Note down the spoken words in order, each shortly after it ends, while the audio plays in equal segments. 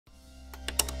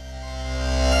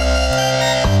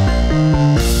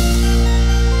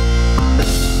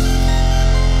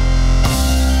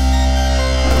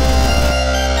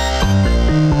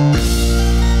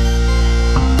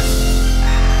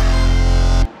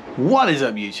What is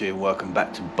up YouTube? Welcome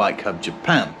back to BikeHub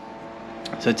Japan.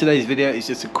 So today's video is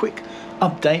just a quick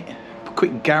update, a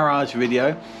quick garage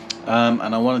video,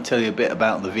 and I want to tell you a bit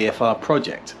about the VFR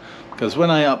project, because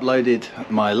when I uploaded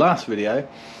my last video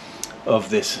of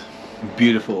this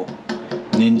beautiful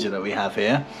Ninja that we have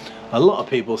here, a lot of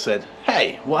people said,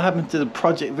 hey, what happened to the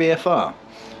project VFR?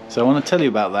 So I want to tell you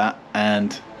about that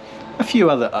and a few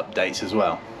other updates as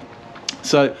well.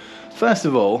 So first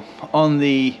of all, on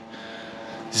the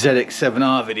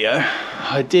GSX-R video,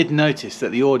 I did notice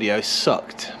that the audio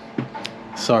sucked.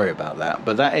 Sorry about that,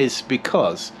 but that is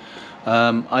because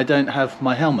I don't have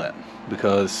my helmet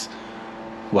because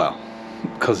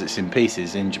it's in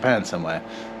pieces in Japan somewhere.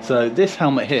 So this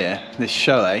helmet here, this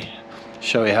Shoei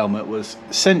helmet, was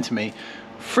sent to me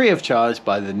free of charge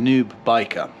by the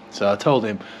NooBiker. So I told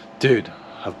him, dude,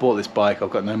 I've bought this bike,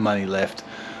 I've got no money left,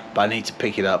 but I need to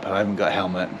pick it up and I haven't got a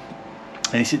helmet.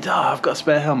 And he said, oh, I've got a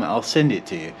spare helmet, I'll send it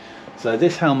to you. So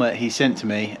this helmet he sent to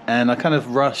me, and I kind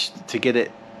of rushed to get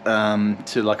it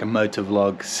to like a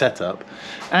motovlog setup,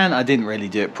 and I didn't really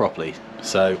do it properly.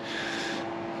 So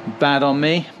bad on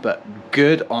me, but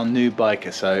good on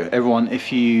NooBiker. So everyone,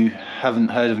 if you haven't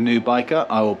heard of NooBiker,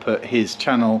 I will put his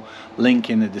channel link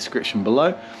in the description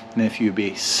below, and if you'd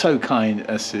be so kind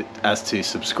as to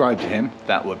subscribe to him,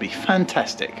 that would be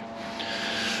fantastic.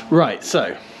 Right,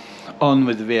 so on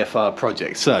with the VFR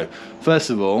project. So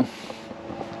first of all,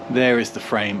 there is the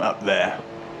frame up there.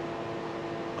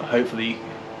 Hopefully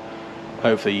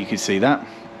you can see that.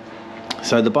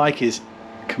 So the bike is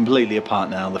completely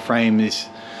apart now. The frame is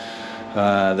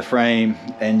the frame,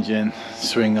 engine,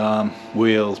 swing arm,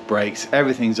 wheels, brakes,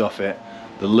 everything's off it.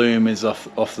 The loom is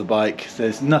off the bike.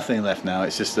 There's nothing left now.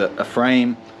 It's just a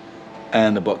frame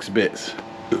and a box of bits.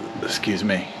 Excuse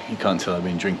me, you can't tell I've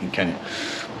been drinking, can you?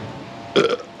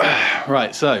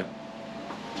 Right, so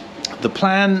the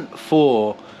plan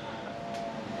for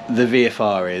the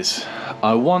VFR is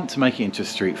I want to make it into a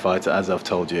Streetfighter, as I've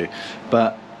told you,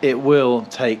 but it will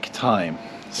take time.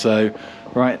 So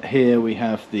right here we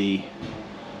have the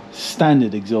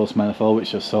standard exhaust manifold,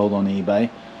 which I've sold on eBay,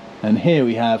 and here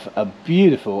we have a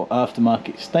beautiful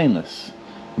aftermarket stainless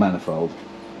manifold,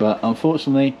 but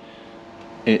unfortunately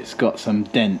it's got some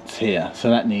dents here,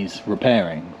 so that needs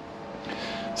repairing.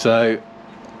 So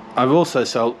I've also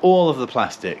sold all of the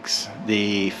plastics,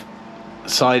 the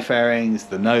side fairings,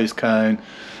 the nose cone,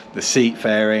 the seat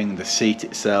fairing, the seat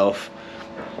itself.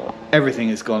 Everything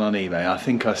has gone on eBay. I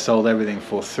think I sold everything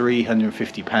for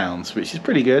 £350, which is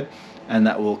pretty good, and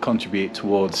that will contribute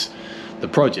towards the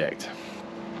project.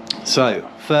 So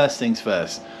first things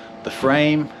first, the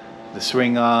frame, the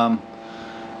swing arm,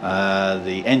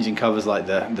 the engine covers like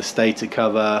the stator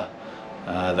cover,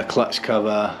 the clutch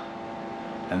cover,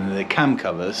 and the cam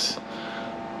covers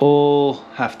all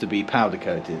have to be powder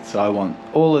coated. So I want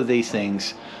all of these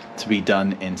things to be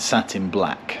done in satin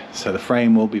black. So the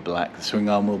frame will be black, the swing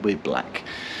arm will be black,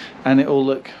 and it will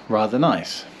look rather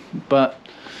nice. But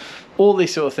all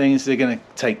these sort of things, they're going to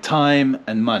take time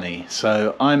and money.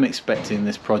 So I'm expecting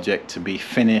this project to be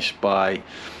finished by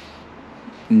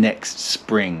next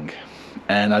spring.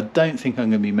 And I don't think I'm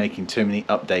going to be making too many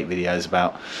update videos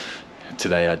about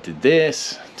today I did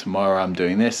this, tomorrow I'm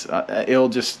doing this.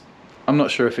 I'm not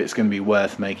sure if it's going to be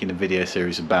worth making a video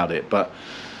series about it, but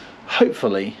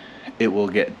hopefully it will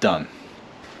get done.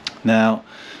 Now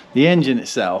the engine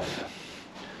itself,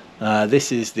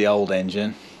 this is the old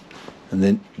engine, and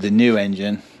then the new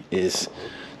engine is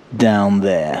down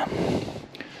there.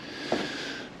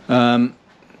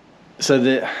 So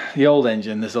the old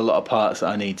engine, there's a lot of parts that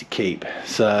I need to keep.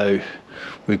 So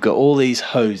we've got all these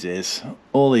hoses,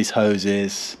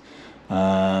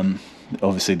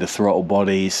 obviously the throttle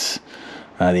bodies,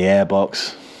 the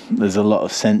airbox. There's a lot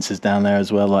of sensors down there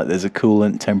as well, like there's a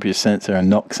coolant temperature sensor, a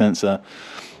knock sensor.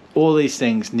 All these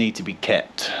things need to be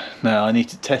kept. Now I need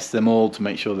to test them all to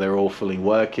make sure they're all fully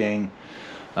working.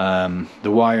 The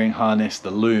wiring harness, the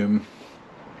loom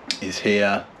is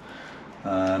here.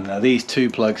 Now these two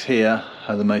plugs here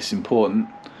are the most important.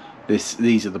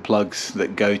 These are the plugs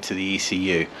that go to the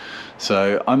ECU.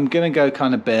 So I'm gonna go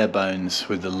kind of bare bones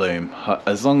with the loom.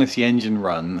 As long as the engine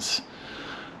runs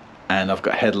and I've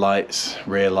got headlights,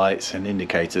 rear lights and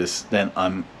indicators, then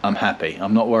I'm happy.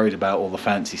 I'm not worried about all the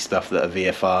fancy stuff that a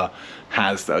VFR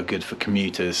has that are good for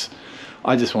commuters.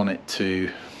 I just want it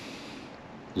to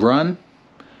run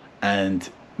and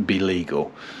be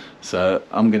legal. So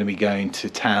I'm going to be going to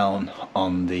town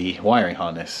on the wiring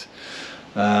harness.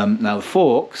 Now the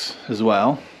forks as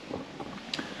well,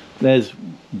 there's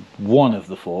one of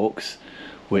the forks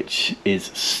which is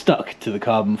stuck to the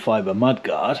carbon fiber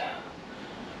mudguard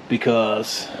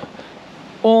because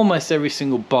almost every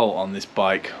single bolt on this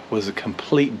bike was a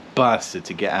complete bastard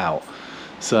to get out.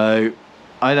 So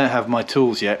I don't have my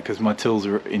tools yet because my tools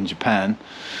are in Japan,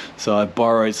 so I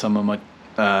borrowed some of my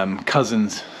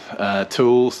cousin's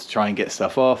tools to try and get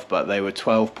stuff off, but they were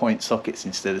 12-point sockets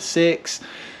instead of 6.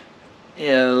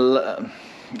 Yeah,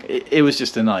 it was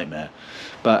just a nightmare,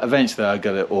 but eventually I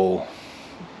got it all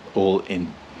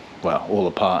in, well, all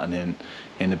apart and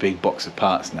in a big box of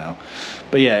parts now.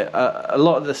 But yeah, a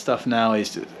lot of the stuff now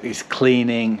is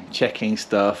cleaning, checking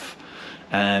stuff,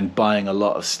 and buying a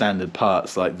lot of standard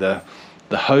parts like the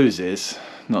hoses,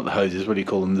 not the hoses, what do you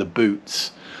call them, the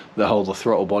boots that hold the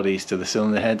throttle bodies to the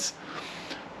cylinder heads.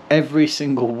 Every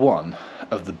single one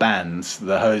of the bands,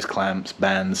 the hose clamps,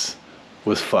 bands,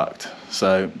 was fucked.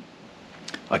 So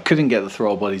I couldn't get the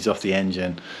throttle bodies off the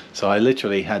engine, so I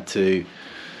literally had to,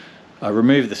 I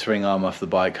removed the swing arm off the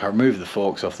bike, I removed the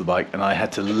forks off the bike, and I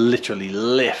had to literally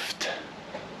lift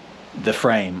the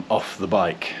frame off the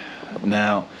bike.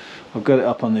 Now I've got it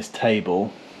up on this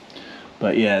table,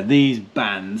 but yeah, these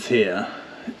bands here,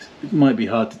 it might be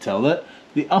hard to tell that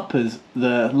the uppers,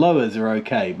 the lowers are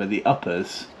okay, but the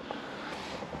uppers,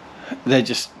 they're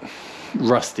just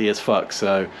rusty as fuck.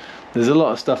 So there's a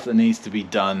lot of stuff that needs to be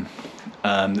done,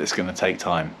 that's going to take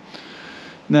time.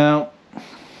 Now,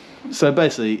 so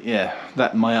basically, yeah,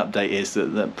 that my update is that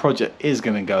the project is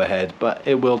going to go ahead, but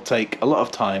it will take a lot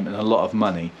of time and a lot of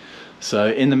money. So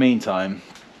in the meantime,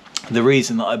 the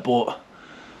reason that I bought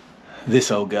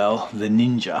this old girl, the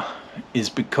Ninja, is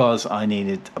because I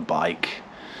needed a bike.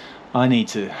 I need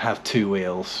to have 2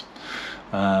 wheels.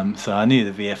 So I knew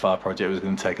the VFR project was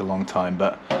going to take a long time,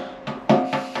 but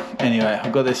anyway,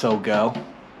 I've got this old girl,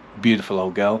 beautiful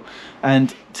old girl,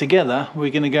 and together we're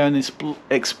going to go and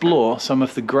explore some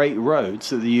of the great roads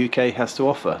that the UK has to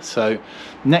offer. So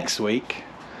next week,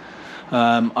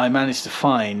 I managed to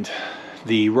find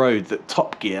the road that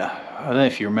Top Gear, I don't know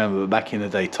if you remember, but back in the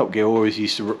day Top Gear always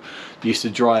used to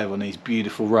drive on these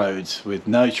beautiful roads with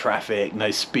no traffic,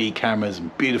 no speed cameras,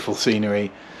 and beautiful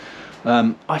scenery.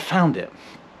 I found it,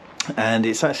 and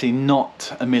it's actually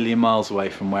not a million miles away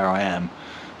from where I am.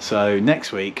 So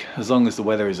next week, as long as the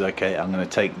weather is okay, I'm going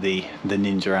to take the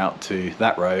Ninja out to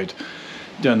that road,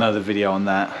 do another video on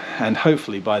that, and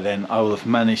hopefully by then I will have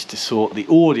managed to sort the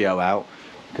audio out,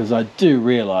 because I do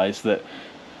realise that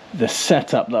the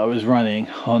setup that I was running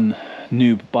on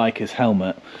NooBiker's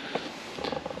helmet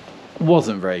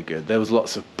wasn't very good. There was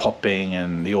lots of popping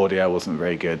and the audio wasn't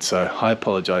very good, so I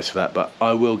apologise for that, but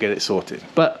I will get it sorted.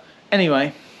 But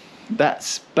anyway,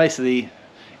 that's basically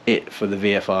it for the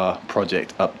VFR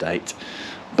project update,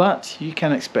 but you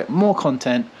can expect more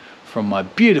content from my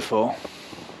beautiful,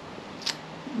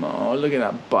 oh look at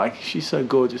that bike, she's so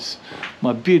gorgeous,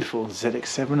 my beautiful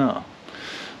ZX-7R.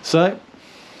 So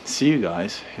see you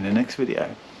guys in the next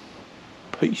video.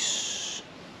 Peace.